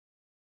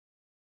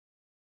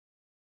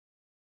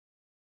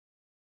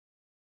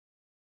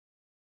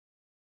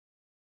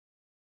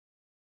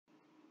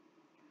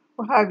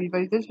Well, hi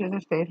everybody, this is your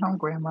stay-at-home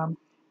grandma,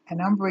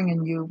 and I'm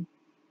bringing you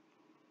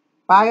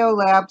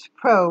BioLabs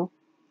Pro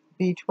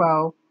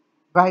B12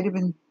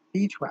 Vitamin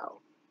B12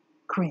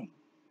 Cream.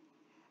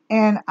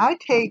 And I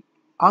take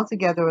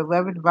altogether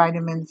 11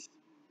 vitamins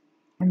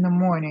in the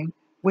morning,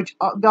 which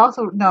well,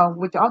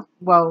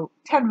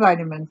 10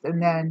 vitamins, and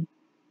then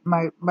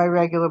my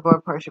regular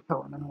blood pressure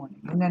pill in the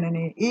morning. And then in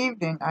the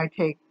evening, I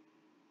take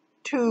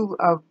 2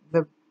 of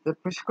the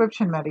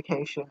prescription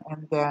medication,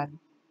 and then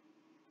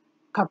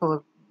a couple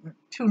of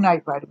 2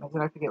 night vitamins,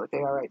 and I forget what they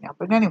are right now.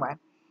 But anyway,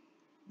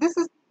 this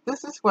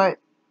is what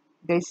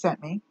they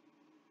sent me,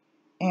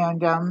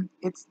 and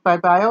it's by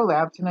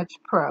BioLabs, and it's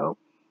Pro,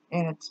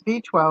 and it's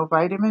B12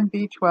 Vitamin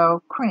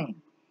B12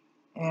 Cream,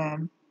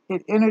 and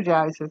it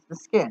energizes the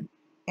skin.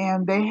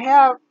 And they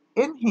have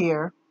in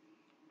here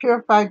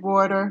purified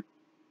water,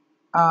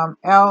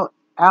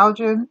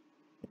 algin,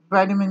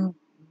 vitamin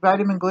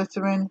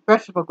glycerin,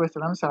 vegetable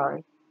glycerin. I'm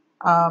sorry,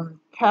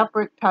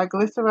 capric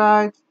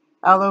triglycerides,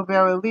 aloe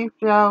vera leaf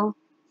gel,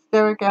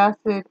 stearic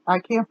acid. I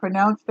can't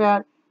pronounce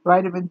that.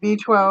 Vitamin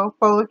B12,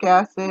 folic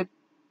acid,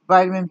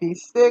 vitamin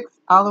B6,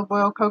 olive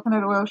oil,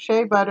 coconut oil,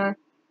 shea butter,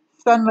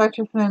 sun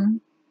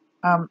lecithin,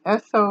 I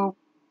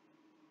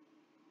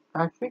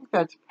think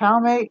that's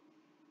palmate,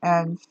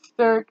 and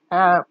stearic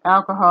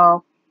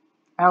alcohol,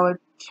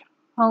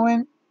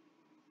 allantoin,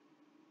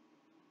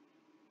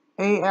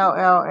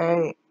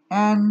 ALLANTOIN,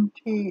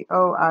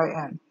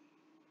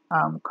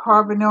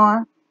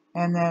 carbonor,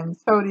 and then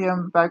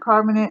sodium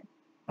bicarbonate,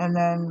 and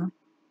then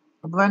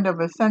a blend of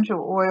essential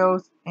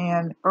oils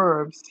and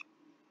herbs.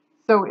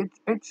 So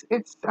it's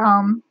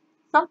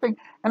something,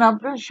 and I'm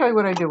going to show you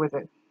what I do with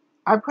it.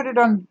 I put it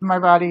on my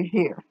body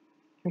here.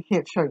 I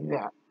can't show you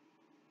that.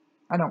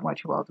 I don't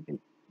want you all to be,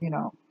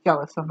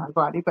 jealous of my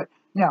body, but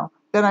no.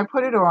 Then I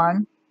put it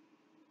on.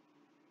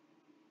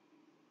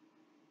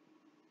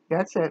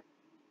 That's it.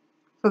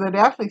 So that it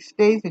actually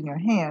stays in your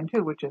hand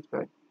too, which is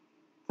good.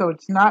 So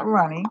it's not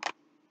runny.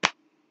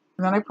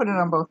 And then I put it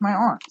on both my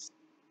arms.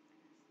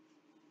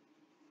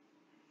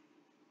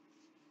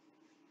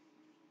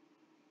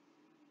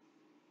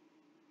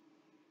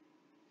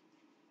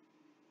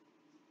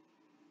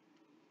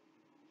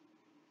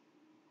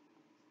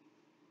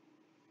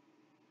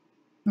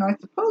 Now, I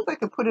suppose I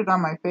could put it on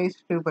my face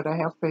too, but I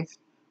have face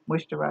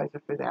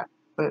moisturizer for that.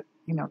 But,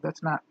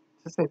 that's not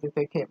to say that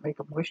they can't make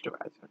a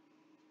moisturizer.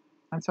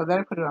 And so then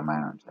I put it on my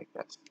arms like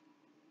this.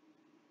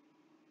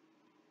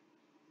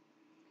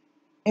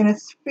 And it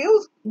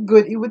feels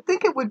good. You would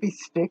think it would be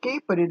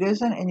sticky, but it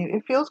isn't. And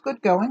it feels good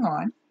going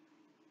on.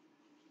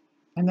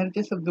 And then it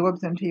just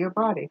absorbs into your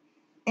body.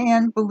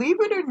 And believe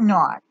it or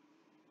not,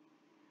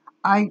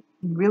 I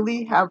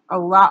really have a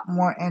lot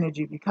more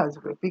energy because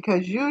of it.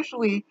 Because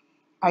usually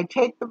I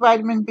take the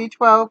vitamin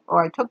B12,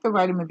 or I took the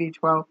vitamin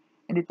B12,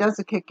 and it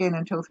doesn't kick in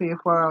until 3 or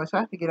 4 hours. So I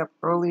have to get up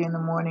early in the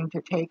morning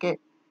to take it.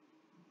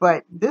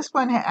 But this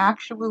one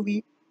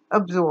actually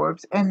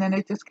absorbs, and then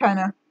it just kind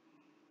of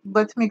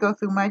lets me go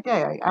through my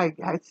day.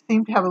 I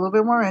seem to have a little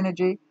bit more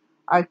energy.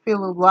 I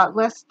feel a lot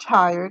less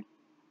tired.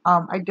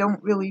 I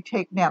don't really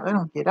take naps. I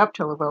don't get up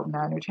till about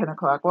 9 or 10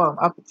 o'clock. Well, I'm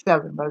up at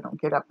 7, but I don't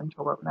get up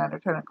until about 9 or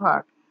 10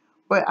 o'clock.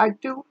 But I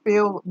do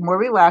feel more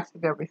relaxed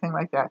and everything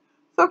like that.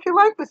 So if you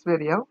like this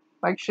video,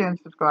 like, share, and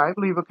subscribe.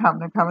 Leave a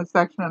comment in the comment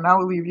section, and I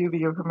will leave you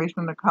the information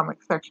in the comment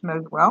section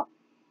as well.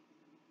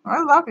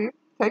 I love you.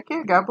 Take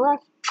care. God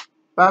bless.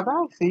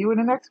 Bye-bye. See you in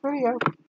the next video.